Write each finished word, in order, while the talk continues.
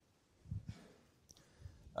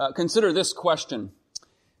Consider this question.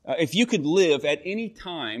 If you could live at any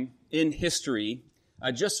time in history,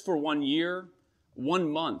 just for 1 year, 1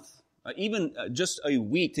 month, even just a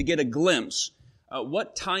week to get a glimpse,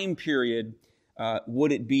 what time period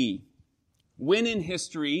would it be? When in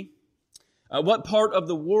history, what part of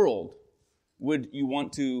the world would you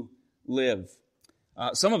want to live?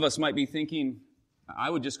 Some of us might be thinking, I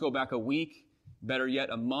would just go back a week, better yet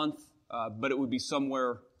a month, but it would be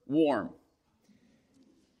somewhere warm.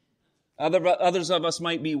 Others of us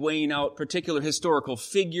might be weighing out particular historical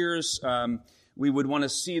figures. We would want to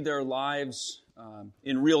see their lives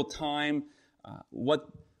in real time, what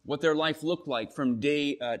their life looked like from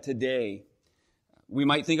day to day. We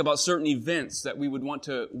might think about certain events that we would want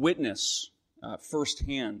to witness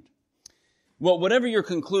firsthand. Well, whatever your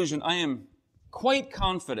conclusion, I am quite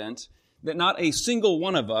confident that not a single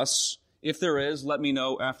one of us, if there is, let me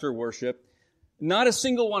know after worship, not a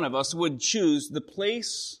single one of us would choose the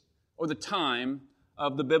place or the time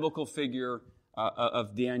of the biblical figure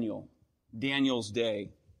of Daniel, Daniel's day.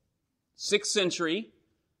 6th century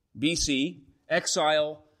BC,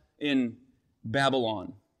 exile in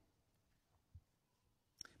Babylon.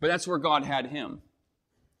 But that's where God had him.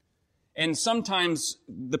 And sometimes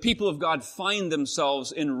the people of God find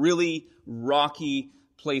themselves in really rocky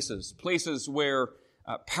places where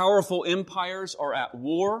powerful empires are at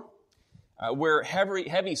war, where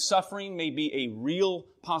heavy suffering may be a real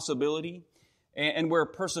possibility, and where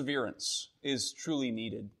perseverance is truly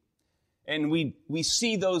needed. And we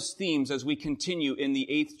see those themes as we continue in the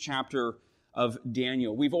 8th chapter of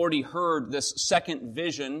Daniel. We've already heard this second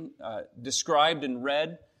vision described and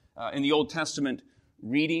read in the Old Testament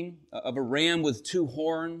reading of a ram with 2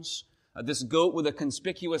 horns, this goat with a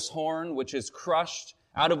conspicuous horn which is crushed,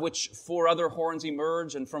 out of which 4 other horns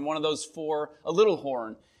emerge, and from one of those 4, a little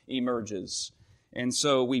horn emerges. And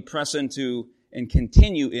so we press into and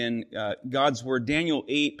continue in God's Word, Daniel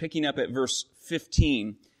 8, picking up at verse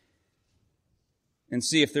 15, and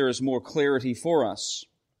see if there is more clarity for us.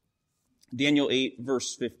 Daniel 8,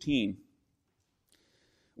 verse 15.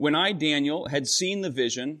 When I, Daniel, had seen the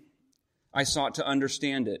vision, I sought to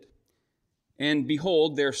understand it. And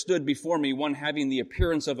behold, there stood before me one having the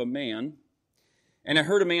appearance of a man, and I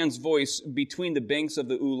heard a man's voice between the banks of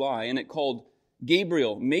the Ulai, and it called,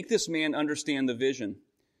 Gabriel, make this man understand the vision.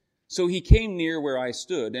 So he came near where I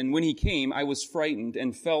stood, and when he came, I was frightened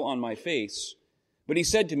and fell on my face. But he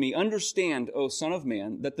said to me, understand, O Son of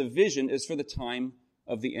Man, that the vision is for the time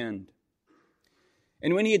of the end.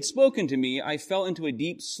 And when he had spoken to me, I fell into a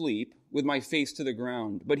deep sleep with my face to the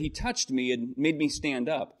ground. But he touched me and made me stand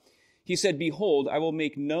up. He said, behold, I will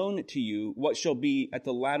make known to you what shall be at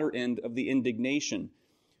the latter end of the indignation,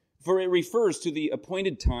 for it refers to the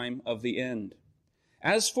appointed time of the end.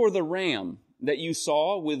 As for the ram that you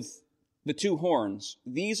saw with the 2 horns,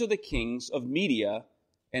 these are the kings of Media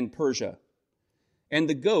and Persia. And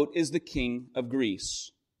the goat is the king of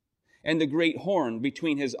Greece. And the great horn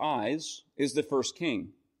between his eyes is the first king.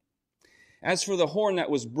 As for the horn that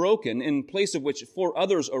was broken, in place of which 4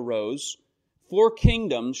 others arose, 4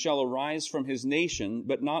 kingdoms shall arise from his nation,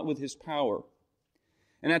 but not with his power.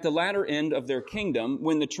 And at the latter end of their kingdom,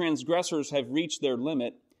 when the transgressors have reached their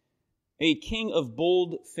limit, a king of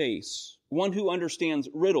bold face, one who understands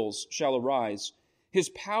riddles, shall arise. His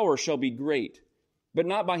power shall be great, but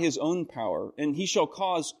not by his own power, and he shall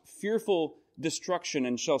cause fearful destruction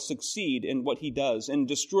and shall succeed in what he does, and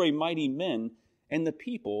destroy mighty men and the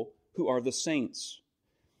people who are the saints.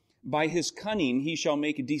 By his cunning he shall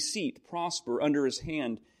make deceit prosper under his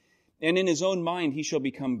hand, and in his own mind he shall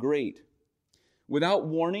become great. Without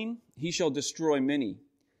warning he shall destroy many,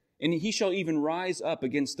 and he shall even rise up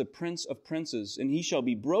against the prince of princes, and he shall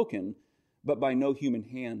be broken, but by no human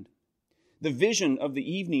hand. The vision of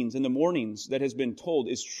the evenings and the mornings that has been told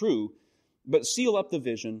is true, but seal up the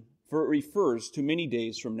vision, for it refers to many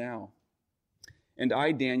days from now. And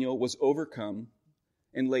I, Daniel, was overcome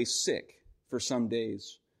and lay sick for some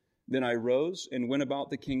days. Then I rose and went about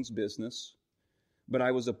the king's business, but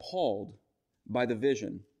I was appalled by the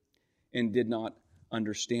vision and did not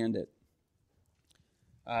understand it.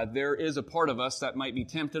 There is a part of us that might be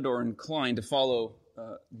tempted or inclined to follow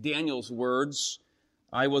Daniel's words.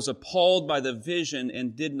 I was appalled by the vision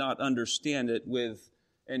and did not understand it with,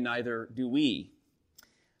 and neither do we.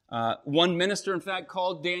 One minister, in fact,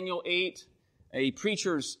 called Daniel 8 a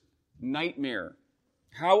preacher's nightmare.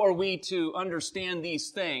 How are we to understand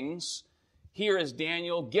these things? Here is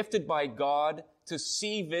Daniel, gifted by God to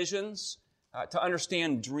see visions, to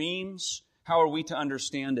understand dreams. How are we to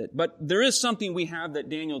understand it? But there is something we have that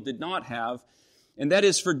Daniel did not have, and that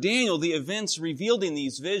is for Daniel, the events revealed in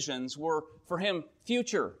these visions were for him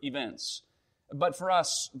future events. but for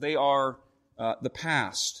us, they are the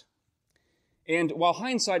past. And while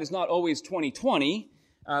hindsight is not always 20/20,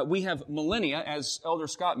 we have millennia, as Elder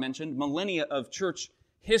Scott mentioned, millennia of church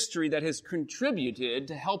history that has contributed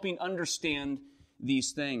to helping understand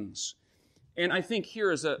these things. And I think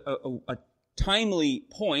here is a timely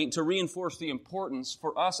point to reinforce the importance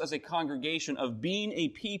for us as a congregation of being a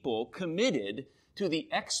people committed to the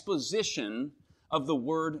exposition of the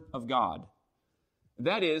Word of God.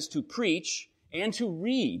 That is, to preach and to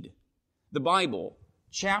read the Bible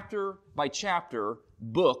chapter by chapter,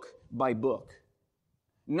 book by book.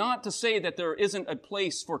 Not to say that there isn't a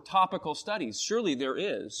place for topical studies. Surely there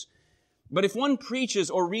is. But if one preaches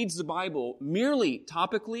or reads the Bible merely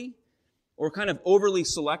topically or kind of overly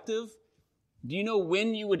selective, do you know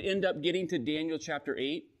when you would end up getting to Daniel chapter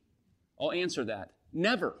 8? I'll answer that.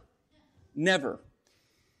 Never. Never.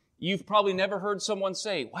 You've probably never heard someone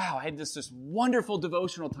say, wow, I had this wonderful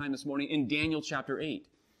devotional time this morning in Daniel chapter 8.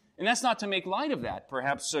 And that's not to make light of that.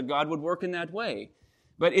 Perhaps God would work in that way.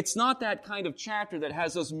 But it's not that kind of chapter that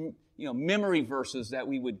has those memory verses that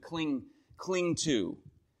we would cling to.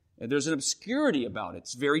 There's an obscurity about it.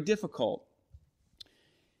 It's very difficult.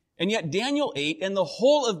 And yet Daniel 8 and the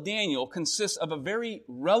whole of Daniel consists of a very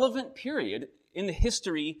relevant period in the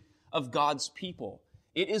history of God's people.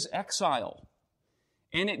 It is exile.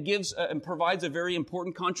 And it gives and provides a very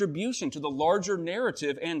important contribution to the larger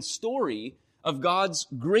narrative and story of God's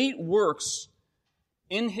great works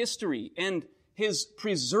in history and His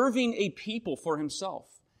preserving a people for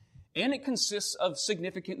Himself. And it consists of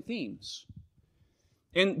significant themes.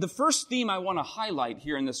 And the first theme I want to highlight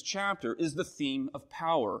here in this chapter is the theme of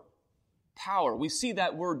power. Power. We see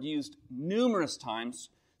that word used numerous times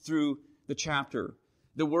through the chapter.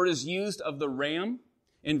 The word is used of the ram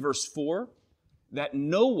in verse 4, that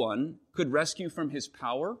no one could rescue from his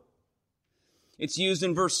power. It's used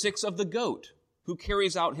in verse 6 of the goat, who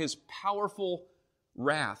carries out his powerful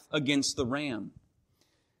wrath against the ram.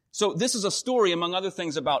 So this is a story, among other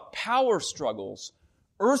things, about power struggles,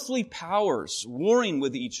 earthly powers warring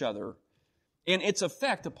with each other, and its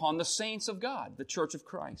effect upon the saints of God, the church of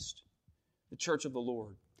Christ, the church of the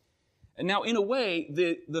Lord. And now, in a way,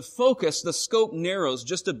 the focus, the scope narrows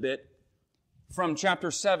just a bit from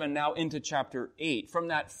chapter 7 now into chapter 8. From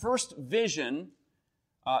that first vision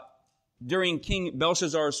during King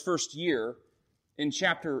Belshazzar's first year in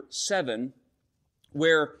chapter 7,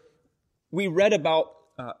 where we read about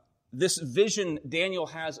this vision Daniel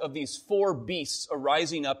has of these four beasts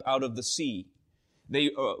arising up out of the sea.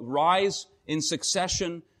 They rise in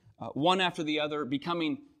succession, one after the other,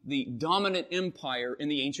 becoming the dominant empire in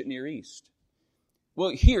the ancient Near East.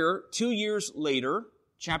 Well, here, 2 years later,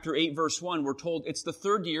 chapter 8, verse 1, we're told it's the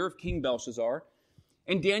third year of King Belshazzar,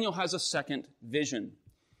 and Daniel has a second vision.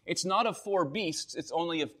 It's not of four beasts, it's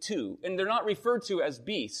only of two. And they're not referred to as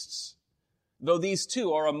beasts, though these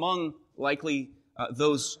two are among likely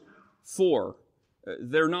those four.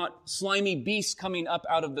 They're not slimy beasts coming up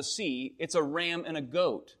out of the sea. It's a ram and a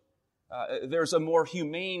goat. There's a more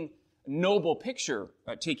humane, noble picture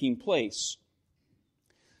taking place.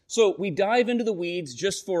 So we dive into the weeds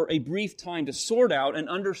just for a brief time to sort out and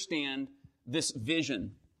understand this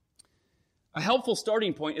vision. A helpful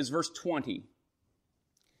starting point is verse 20,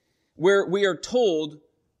 where we are told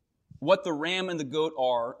what the ram and the goat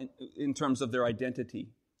are in terms of their identity.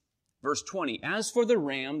 Verse 20, as for the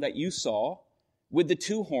ram that you saw with the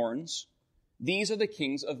two horns, these are the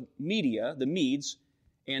kings of Media, the Medes,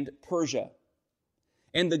 and Persia.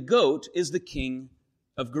 And the goat is the king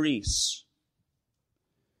of Greece.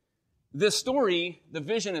 This story, the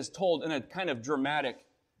vision is told in a kind of dramatic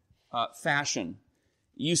fashion.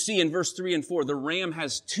 You see in verse 3 and 4, the ram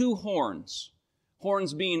has two horns.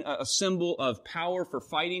 Horns being a symbol of power for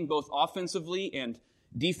fighting, both offensively and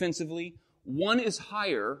defensively. One is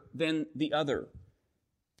higher than the other.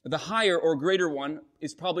 The higher or greater one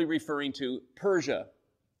is probably referring to Persia,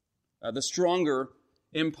 the stronger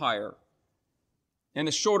empire. And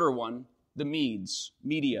the shorter one, the Medes,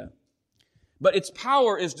 Media. But its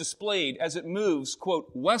power is displayed as it moves,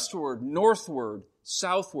 quote, westward, northward,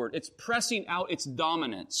 southward. It's pressing out its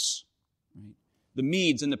dominance. Right? The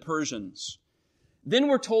Medes and the Persians. Then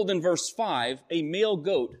we're told in verse 5, a male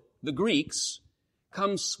goat, the Greeks,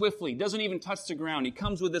 comes swiftly, doesn't even touch the ground. He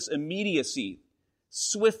comes with this immediacy,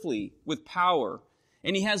 swiftly, with power.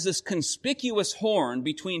 And he has this conspicuous horn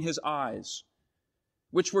between his eyes,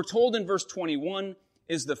 which we're told in verse 21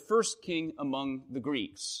 is the first king among the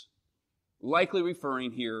Greeks, likely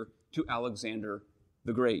referring here to Alexander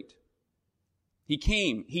the Great. He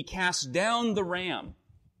came, he cast down the ram,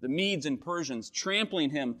 the Medes and Persians, trampling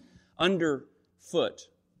him underfoot.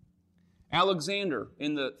 Alexander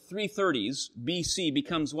in the 330s BC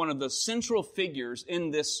becomes one of the central figures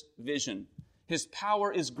in this vision. His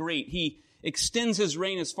power is great. He extends his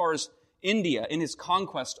reign as far as India in his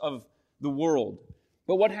conquest of the world.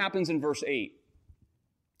 But what happens in verse 8?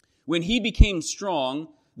 When he became strong,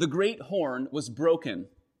 the great horn was broken,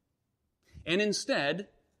 and instead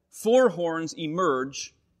 4 horns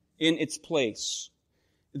emerge in its place.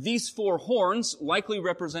 These 4 horns likely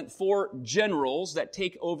represent 4 generals that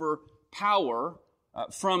take over power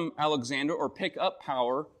from Alexander, or pick up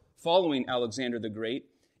power following Alexander the Great,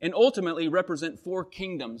 and ultimately represent 4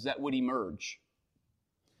 kingdoms that would emerge.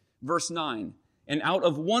 Verse 9, and out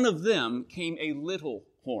of one of them came a little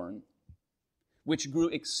horn, which grew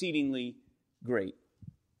exceedingly great.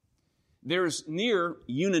 There's near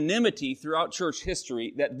unanimity throughout church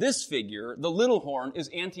history that this figure, the little horn, is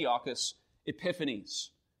Antiochus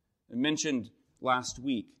Epiphanes, mentioned last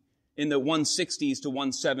week, in the 160s to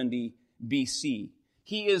 170 BC.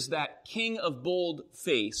 He is that king of bold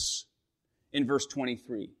face in verse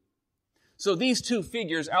 23. So these 2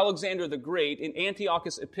 figures, Alexander the Great and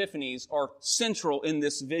Antiochus Epiphanes, are central in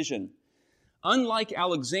this vision. Unlike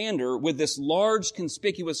Alexander, with this large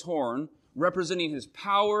conspicuous horn representing his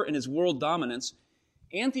power and his world dominance,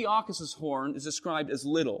 Antiochus' horn is described as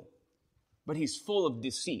little, but he's full of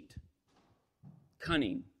deceit,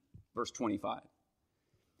 cunning, verse 25.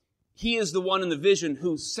 He is the one in the vision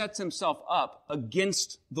who sets himself up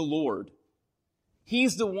against the Lord.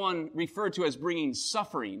 He's the one referred to as bringing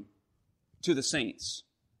suffering to the saints.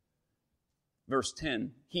 Verse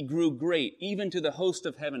 10, he grew great, even to the host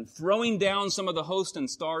of heaven, throwing down some of the host and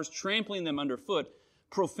stars, trampling them underfoot,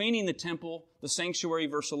 profaning the temple, the sanctuary,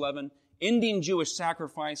 verse 11, ending Jewish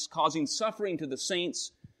sacrifice, causing suffering to the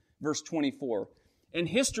saints, verse 24. And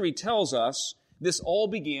history tells us this all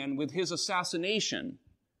began with his assassination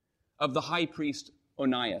of the high priest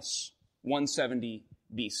Onias, 170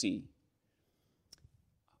 BC.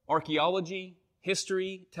 Archaeology,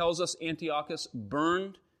 history tells us Antiochus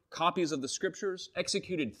burned copies of the scriptures,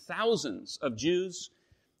 executed thousands of Jews,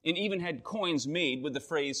 and even had coins made with the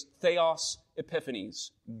phrase Theos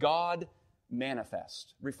Epiphanes, God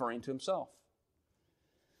manifest, referring to himself.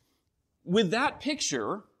 With that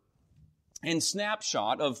picture and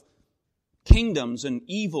snapshot of kingdoms and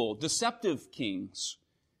evil, deceptive kings,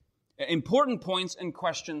 important points and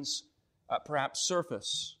questions perhaps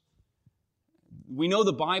surface. We know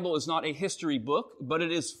the Bible is not a history book, but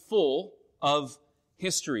it is full of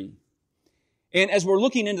history. And as we're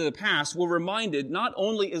looking into the past, we're reminded not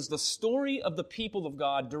only is the story of the people of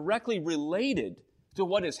God directly related to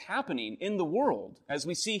what is happening in the world, as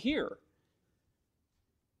we see here,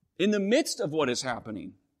 in the midst of what is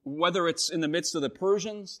happening, whether it's in the midst of the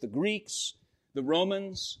Persians, the Greeks, the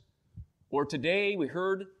Romans, or today we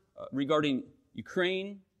heard regarding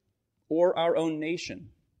Ukraine or our own nation.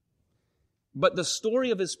 But the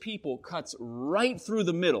story of his people cuts right through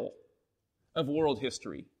the middle of world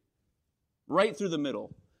history. Right through the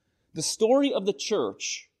middle. The story of the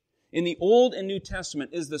church in the Old and New Testament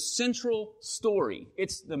is the central story.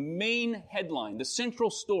 It's the main headline, the central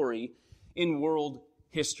story in world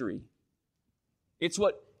history. It's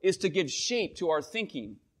what is to give shape to our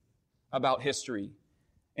thinking about history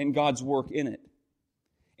and God's work in it.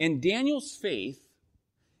 And Daniel's faith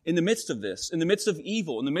in the midst of this, in the midst of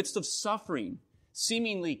evil, in the midst of suffering,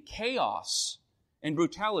 seemingly chaos and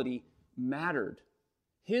brutality, mattered.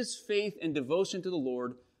 His faith and devotion to the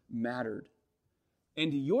Lord mattered.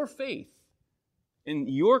 And your faith, in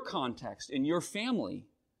your context, in your family,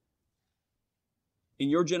 in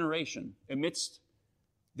your generation, amidst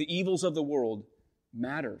the evils of the world,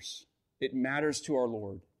 matters. It matters to our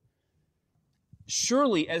Lord.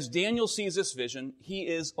 Surely, as Daniel sees this vision, he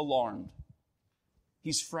is alarmed.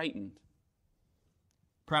 He's frightened,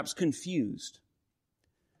 perhaps confused.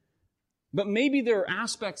 But maybe there are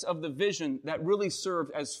aspects of the vision that really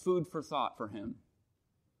served as food for thought for him.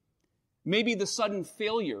 Maybe the sudden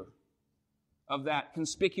failure of that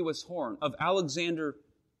conspicuous horn of Alexander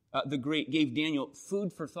the Great gave Daniel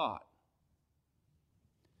food for thought.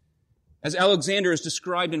 As Alexander is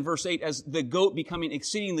described in verse 8 as the goat becoming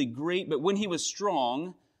exceedingly great, but when he was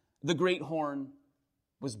strong, the great horn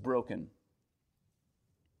was broken.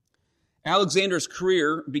 Alexander's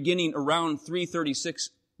career, beginning around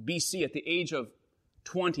 336 BC at the age of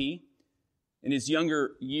 20, in his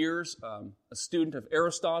younger years, a student of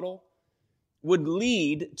Aristotle, would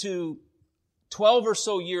lead to 12 or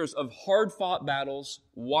so years of hard-fought battles,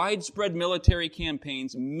 widespread military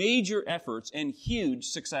campaigns, major efforts, and huge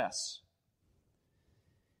success.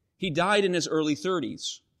 He died in his early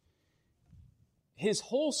 30s. His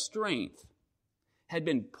whole strength had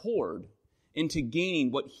been poured into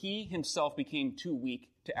gaining what he himself became too weak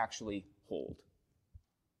to actually hold.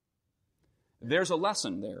 There's a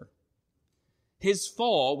lesson there. His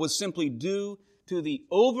fall was simply due to the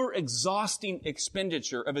over-exhausting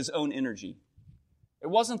expenditure of his own energy. It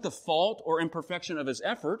wasn't the fault or imperfection of his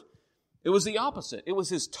effort. It was the opposite. It was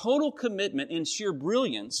his total commitment and sheer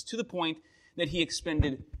brilliance to the point that he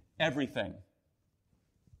expended everything.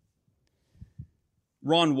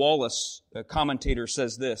 Ron Wallace, a commentator,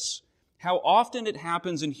 says this: how often it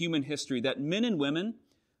happens in human history that men and women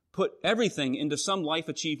put everything into some life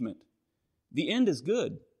achievement. The end is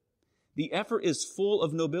good. The effort is full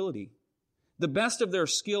of nobility. The best of their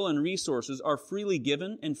skill and resources are freely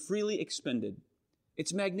given and freely expended.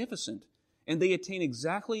 It's magnificent, and they attain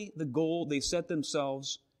exactly the goal they set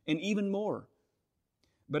themselves, and even more.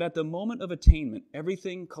 But at the moment of attainment,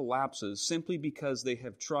 everything collapses simply because they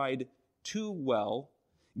have tried too well,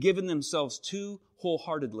 given themselves too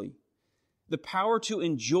wholeheartedly. The power to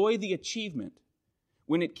enjoy the achievement,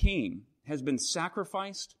 when it came, has been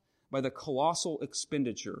sacrificed by the colossal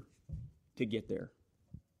expenditure to get there.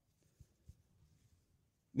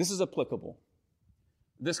 This is applicable.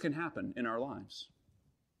 This can happen in our lives.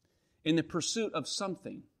 In the pursuit of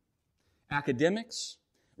something, academics,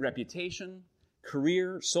 reputation,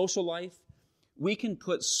 career, social life, we can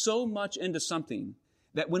put so much into something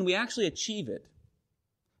that when we actually achieve it,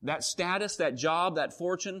 that status, that job, that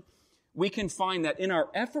fortune, we can find that in our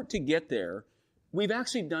effort to get there, we've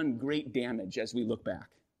actually done great damage as we look back.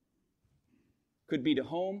 Could be to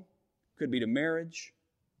home, could be to marriage,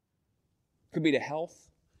 could be to health.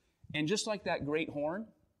 And just like that great horn,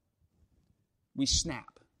 we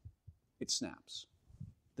snap. It snaps.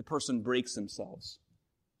 The person breaks themselves.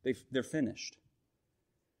 They're finished.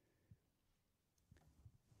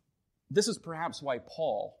 This is perhaps why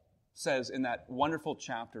Paul says in that wonderful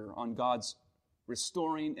chapter on God's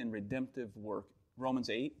restoring and redemptive work, Romans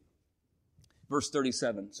 8, verse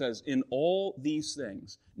 37 says, in all these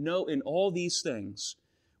things,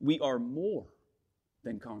 we are more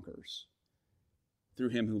than conquerors through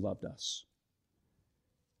him who loved us.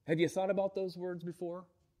 Have you thought about those words before?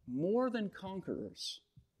 More than conquerors.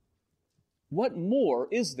 What more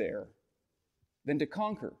is there than to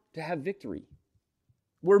conquer, to have victory?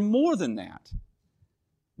 We're more than that.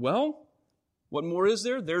 Well, what more is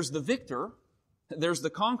there? There's the victor, there's the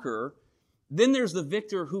conqueror, then there's the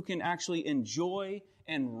victor who can actually enjoy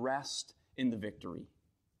and rest in the victory.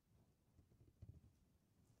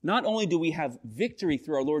 Not only do we have victory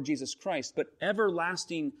through our Lord Jesus Christ, but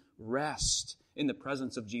everlasting rest in the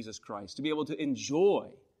presence of Jesus Christ, to be able to enjoy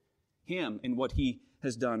him and what he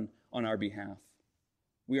has done on our behalf.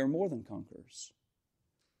 We are more than conquerors.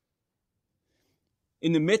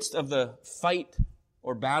 In the midst of the fight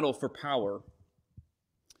or battle for power,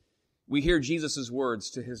 we hear Jesus' words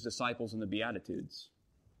to his disciples in the Beatitudes.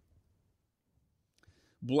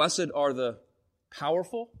 Blessed are the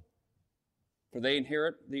powerful, for they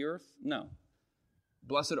inherit the earth? No.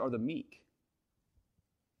 Blessed are the meek.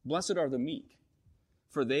 Blessed are the meek,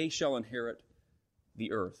 for they shall inherit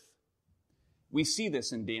the earth. We see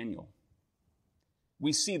this in Daniel.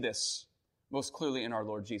 We see this most clearly in our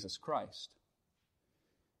Lord Jesus Christ.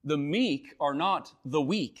 The meek are not the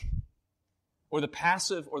weak, or the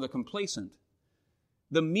passive, or the complacent.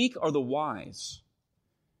 The meek are the wise.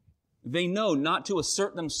 They know not to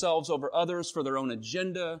assert themselves over others for their own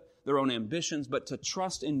agenda, their own ambitions, but to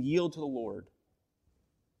trust and yield to the Lord.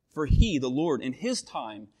 For he, the Lord, in his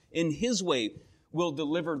time, in his way, will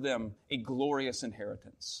deliver them a glorious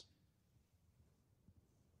inheritance.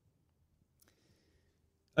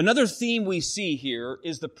 Another theme we see here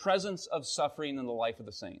is the presence of suffering in the life of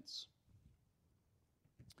the saints.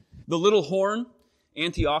 The little horn,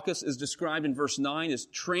 Antiochus, is described in verse 9 as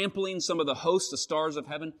trampling some of the hosts, the stars of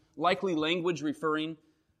heaven, likely language referring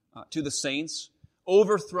to the saints,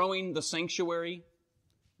 overthrowing the sanctuary,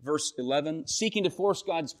 verse 11, seeking to force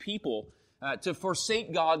God's people to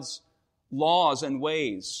forsake God's laws and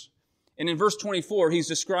ways. And in verse 24, he's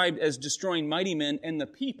described as destroying mighty men and the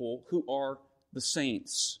people who are the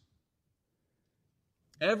saints.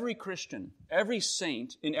 Every Christian, every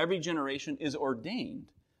saint in every generation is ordained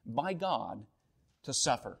by God to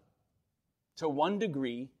suffer to one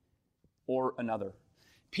degree or another.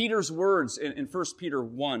 Peter's words in 1 Peter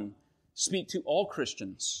 1 speak to all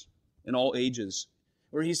Christians in all ages,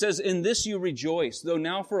 where he says, in this you rejoice, though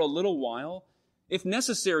now for a little while, if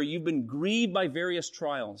necessary, you've been grieved by various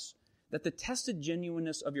trials, that the tested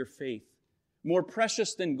genuineness of your faith, more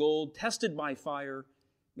precious than gold, tested by fire,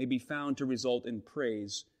 may be found to result in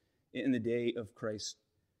praise in the day of Christ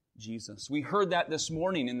Jesus. We heard that this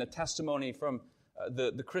morning in the testimony from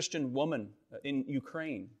the Christian woman in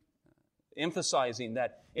Ukraine. emphasizing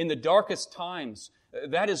that in the darkest times,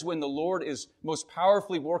 that is when the Lord is most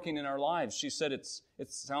powerfully working in our lives. She said it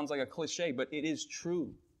sounds like a cliche, but it is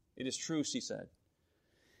true. It is true, she said.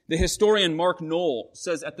 The historian Mark Knoll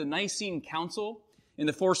says at the Nicene Council in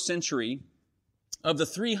the 4th century, of the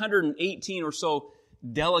 318 or so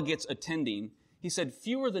delegates attending, he said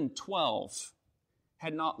fewer than 12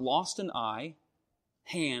 had not lost an eye,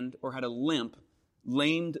 hand, or had a limp,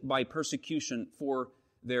 lamed by persecution for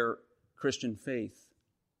their Christian faith.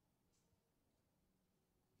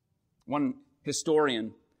 One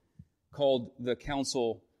historian called the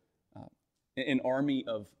council an army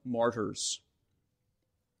of martyrs.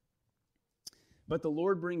 But the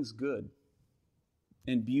Lord brings good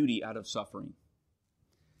and beauty out of suffering.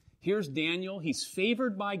 Here's Daniel. He's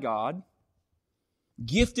favored by God,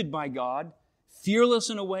 gifted by God, fearless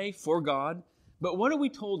in a way for God. But what are we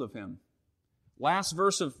told of him? Last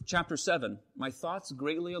verse of chapter 7, my thoughts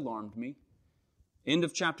greatly alarmed me. End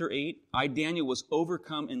of chapter 8, I, Daniel, was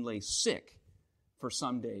overcome and lay sick for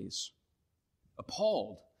some days,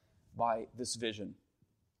 appalled by this vision.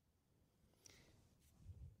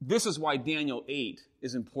 This is why Daniel 8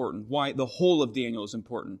 is important, why the whole of Daniel is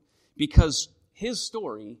important, because his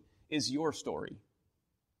story is your story.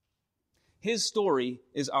 His story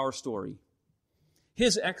is our story.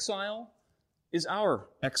 His exile is our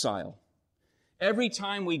exile. Every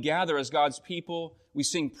time we gather as God's people, we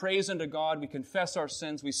sing praise unto God, we confess our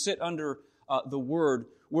sins, we sit under the Word,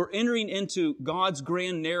 we're entering into God's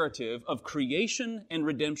grand narrative of creation and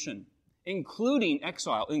redemption, including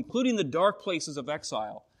exile, including the dark places of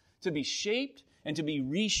exile, to be shaped and to be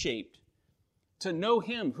reshaped, to know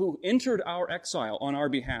Him who entered our exile on our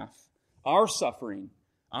behalf, our suffering,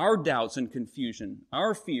 our doubts and confusion,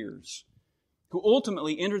 our fears, who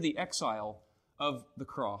ultimately entered the exile of the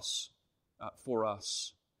cross for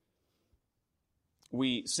us.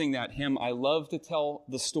 We sing that hymn, I love to tell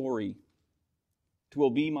the story.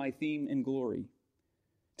 'Twill be my theme in glory,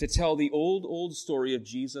 to tell the old, old story of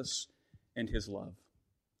Jesus and His love.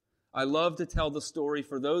 I love to tell the story,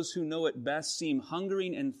 for those who know it best seem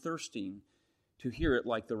hungering and thirsting to hear it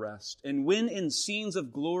like the rest. And when in scenes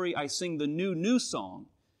of glory I sing the new, new song,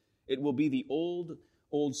 it will be the old,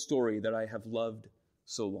 old story that I have loved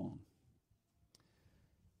so long.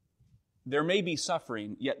 There may be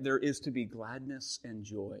suffering, yet there is to be gladness and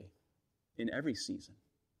joy in every season,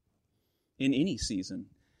 in any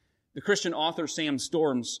season. The Christian author Sam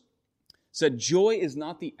Storms said, joy is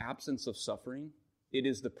not the absence of suffering, it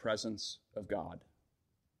is the presence of God.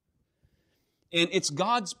 And it's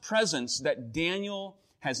God's presence that Daniel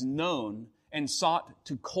has known and sought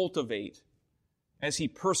to cultivate as he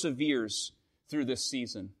perseveres through this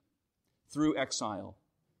season, through exile.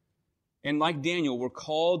 And like Daniel, we're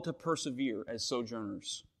called to persevere as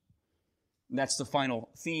sojourners. And that's the final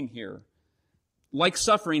theme here. Like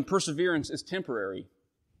suffering, perseverance is temporary.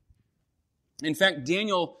 In fact,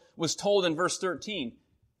 Daniel was told in verse 13,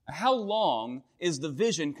 how long is the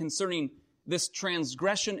vision concerning this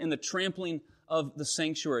transgression and the trampling of the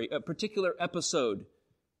sanctuary, a particular episode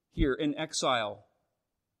here in exile?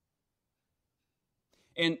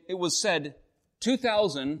 And it was said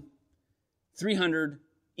 2,300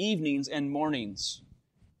 evenings and mornings,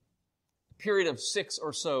 a period of 6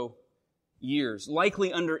 or so years,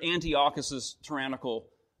 likely under Antiochus' tyrannical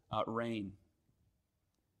reign.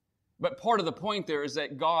 But part of the point there is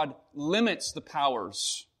that God limits the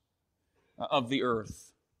powers of the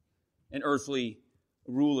earth and earthly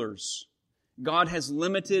rulers. God has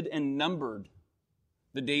limited and numbered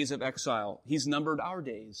the days of exile. He's numbered our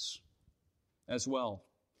days as well.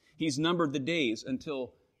 He's numbered the days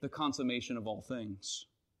until the consummation of all things.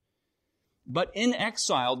 But in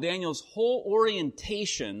exile, Daniel's whole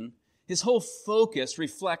orientation, his whole focus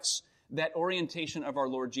reflects that orientation of our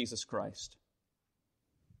Lord Jesus Christ.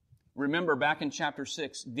 Remember back in chapter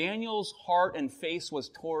 6, Daniel's heart and face was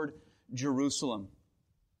toward Jerusalem,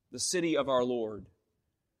 the city of our Lord.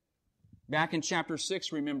 Back in chapter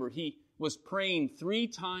 6, remember, he was praying 3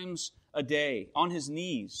 times a day on his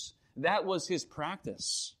knees. That was his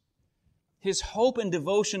practice. His hope and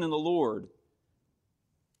devotion in the Lord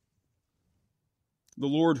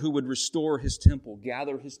who would restore His temple,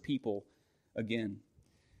 gather His people again.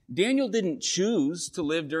 Daniel didn't choose to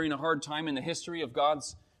live during a hard time in the history of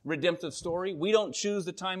God's redemptive story. We don't choose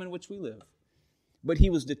the time in which we live. But he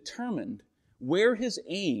was determined where his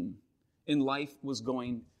aim in life was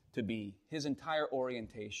going to be, his entire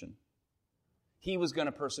orientation. He was going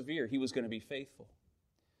to persevere. He was going to be faithful.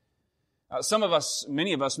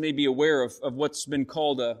 Many of us may be aware of what's been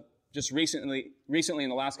called just recently in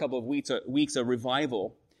the last couple of weeks, a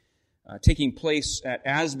revival taking place at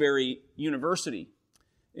Asbury University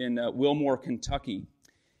in Wilmore, Kentucky.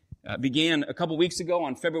 Began a couple weeks ago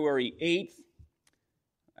on February 8th,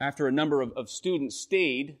 after a number of students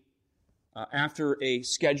stayed after a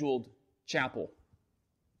scheduled chapel.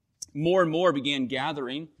 More and more began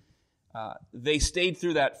gathering. They stayed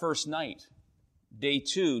through that first night, day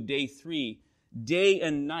 2, day 3, day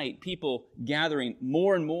and night, people gathering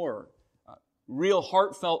more and more. Real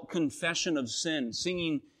heartfelt confession of sin,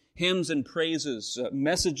 singing hymns and praises,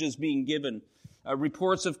 messages being given,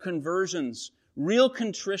 reports of conversions, real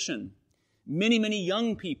contrition, many, many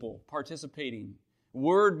young people participating.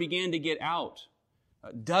 Word began to get out.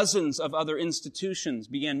 Dozens of other institutions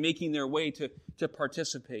began making their way to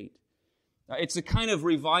participate. It's a kind of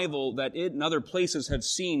revival that it and other places have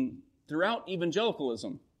seen throughout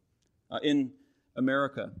evangelicalism in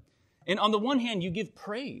America. And on the one hand, you give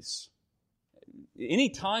praise.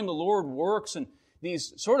 Anytime the Lord works in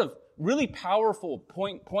these sort of really powerful,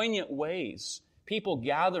 poignant ways, people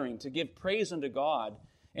gathering to give praise unto God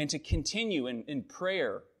and to continue in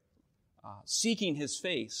prayer, seeking His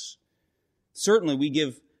face. Certainly we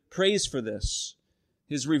give praise for this.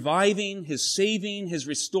 His reviving, His saving, His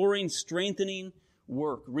restoring, strengthening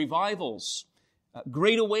work. Revivals,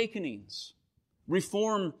 great awakenings,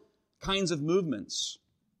 reform kinds of movements.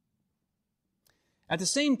 At the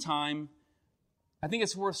same time, I think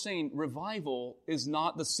it's worth saying revival is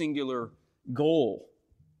not the singular goal.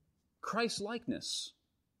 Christ-likeness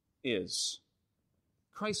is.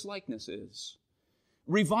 Christ-likeness is.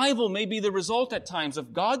 Revival may be the result at times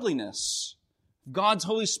of godliness, God's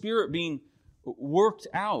Holy Spirit being worked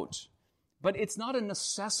out, but it's not a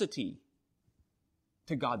necessity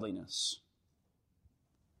to godliness.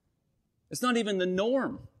 It's not even the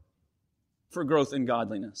norm for growth in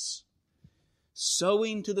godliness.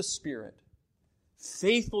 Sowing to the Spirit,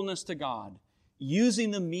 faithfulness to God,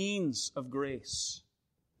 using the means of grace,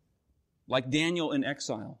 like Daniel in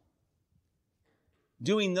exile.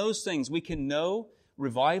 Doing those things, we can know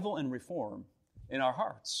revival and reform in our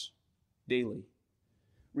hearts daily.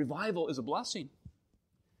 Revival is a blessing,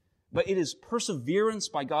 but it is perseverance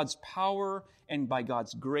by God's power and by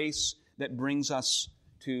God's grace that brings us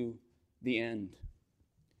to the end.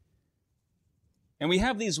 And we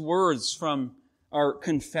have these words from our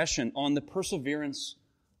confession on the perseverance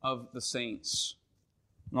of the saints.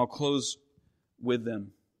 And I'll close with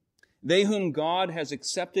them. They whom God has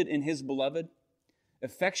accepted in His beloved,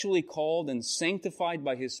 effectually called and sanctified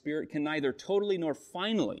by His Spirit, can neither totally nor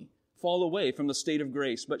finally fall away from the state of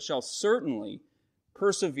grace, but shall certainly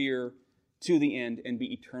persevere to the end and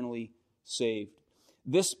be eternally saved.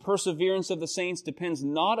 This perseverance of the saints depends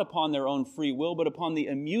not upon their own free will, but upon the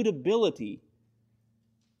immutability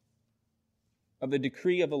of the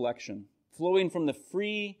decree of election, flowing from the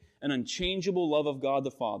free and unchangeable love of God the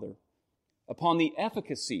Father, upon the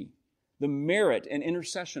efficacy, the merit and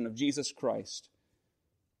intercession of Jesus Christ,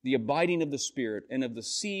 the abiding of the Spirit, and of the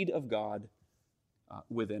seed of God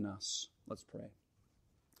within us. Let's pray.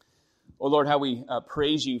 Oh Lord, how we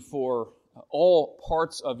praise You for all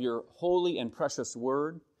parts of Your holy and precious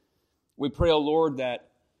word. We pray, oh Lord, that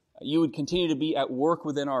You would continue to be at work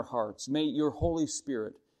within our hearts. May Your Holy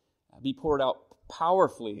Spirit be poured out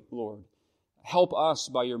powerfully, Lord. Help us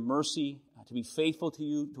by Your mercy to be faithful to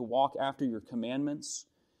You, to walk after Your commandments.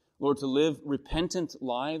 Lord, to live repentant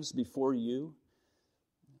lives before You.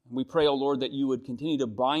 We pray, O Lord, that You would continue to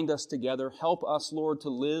bind us together. Help us, Lord, to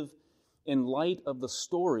live in light of the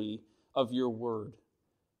story of Your word.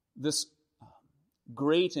 This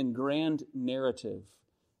great and grand narrative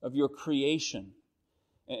of Your creation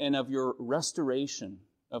and of Your restoration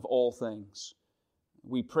of all things.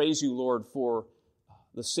 We praise You, Lord, for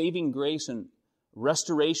the saving grace and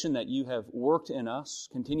restoration that You have worked in us.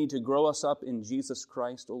 Continue to grow us up in Jesus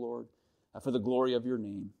Christ, O Lord, for the glory of Your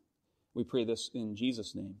name. We pray this in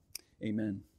Jesus' name. Amen.